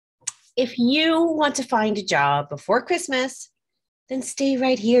If you want to find a job before Christmas, then stay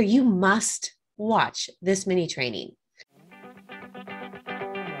right here. You must watch this mini training.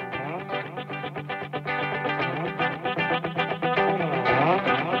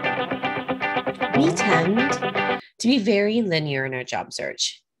 We tend to be very linear in our job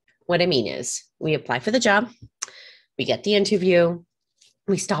search. What I mean is, we apply for the job, we get the interview,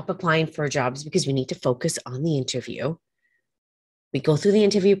 we stop applying for jobs because we need to focus on the interview. We go through the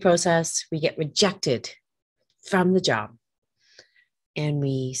interview process, we get rejected from the job, and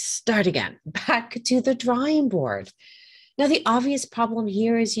we start again, back to the drawing board. Now, the obvious problem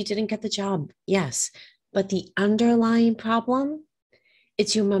here is you didn't get the job, yes, but the underlying problem,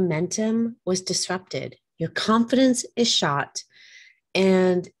 it's your momentum was disrupted. Your confidence is shot,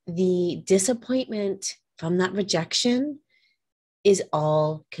 and the disappointment from that rejection is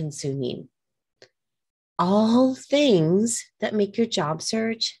all consuming. All things that make your job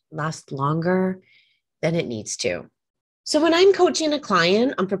search last longer than it needs to. So when I'm coaching a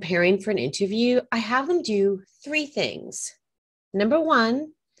client on preparing for an interview, I have them do three things. Number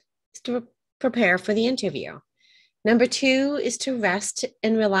one is to prepare for the interview. Number two is to rest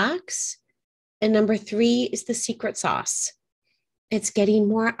and relax. And number three is the secret sauce. It's getting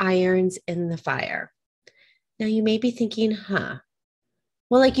more irons in the fire. Now you may be thinking,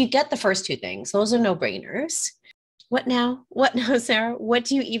 well, you get the first two things. Those are no-brainers. What now? What now, Sarah? What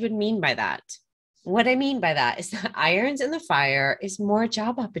do you even mean by that? What I mean by that is that irons in the fire is more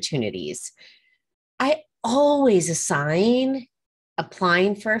job opportunities. I always assign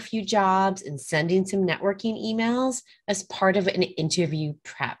applying for a few jobs and sending some networking emails as part of an interview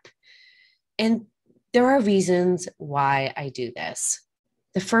prep. And there are reasons why I do this.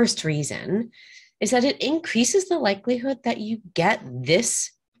 The first reason is that it increases the likelihood that you get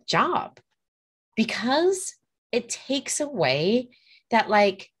this job because it takes away that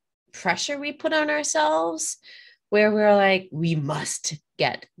pressure we put on ourselves where we're like, we must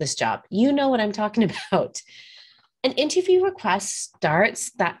get this job. You know what I'm talking about. An interview request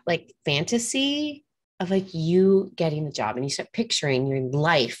starts that fantasy of you getting the job, and you start picturing your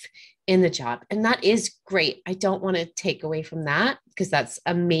life in the job. And that is great. I don't want to take away from that because that's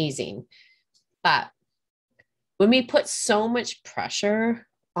amazing. But when we put so much pressure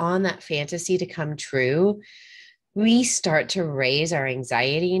on that fantasy to come true, we start to raise our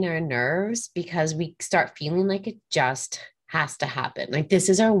anxiety and our nerves because we start feeling like it just has to happen. This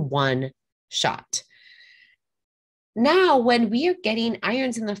is our one shot. Now, when we are getting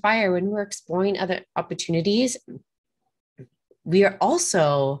irons in the fire, when we're exploring other opportunities, we are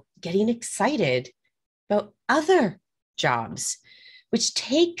also getting excited about other jobs, which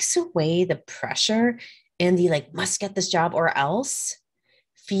takes away the pressure and the must get this job or else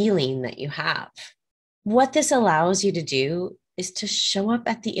feeling that you have. What this allows you to do is to show up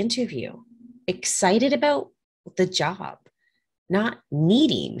at the interview excited about the job, not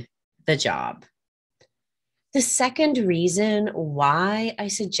needing the job. The second reason why I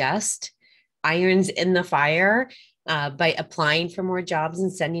suggest irons in the fire by applying for more jobs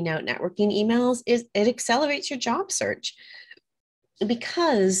and sending out networking emails is it accelerates your job search.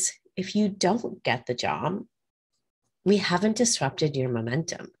 Because if you don't get the job, we haven't disrupted your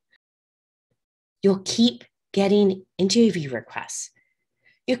momentum. You'll keep getting interview requests.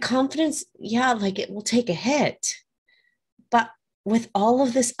 Your confidence, it will take a hit. But with all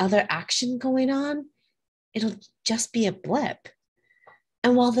of this other action going on, it'll just be a blip.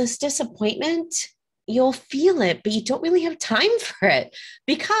 And while there's disappointment, you'll feel it, but you don't really have time for it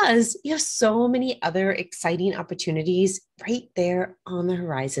because you have so many other exciting opportunities right there on the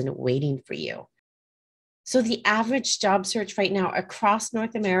horizon waiting for you. So the average job search right now across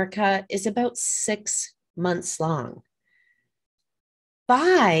North America is about 6 months long.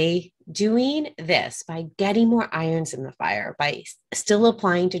 By doing this, by getting more irons in the fire, by still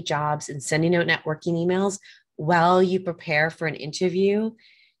applying to jobs and sending out networking emails while you prepare for an interview,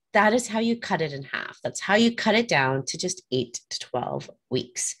 that is how you cut it in half. That's how you cut it down to just 8 to 12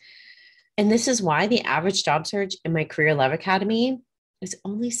 weeks. And this is why the average job search in my Career Love Academy is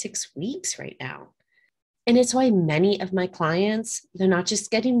only 6 weeks right now. And it's why many of my clients, they're not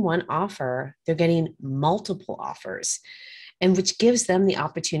just getting one offer, they're getting multiple offers, and which gives them the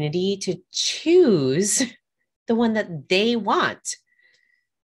opportunity to choose the one that they want.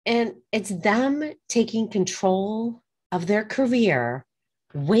 And it's them taking control of their career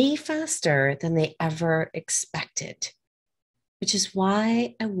way faster than they ever expected, which is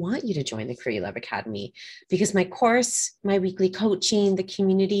why I want you to join the Career Love Academy, because my course, my weekly coaching, the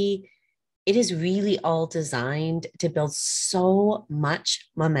community, it is really all designed to build so much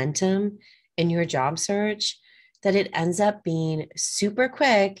momentum in your job search that it ends up being super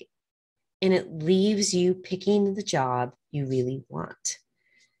quick and it leaves you picking the job you really want.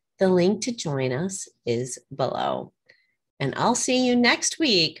 The link to join us is below. And I'll see you next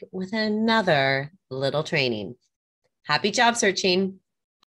week with another little training. Happy job searching.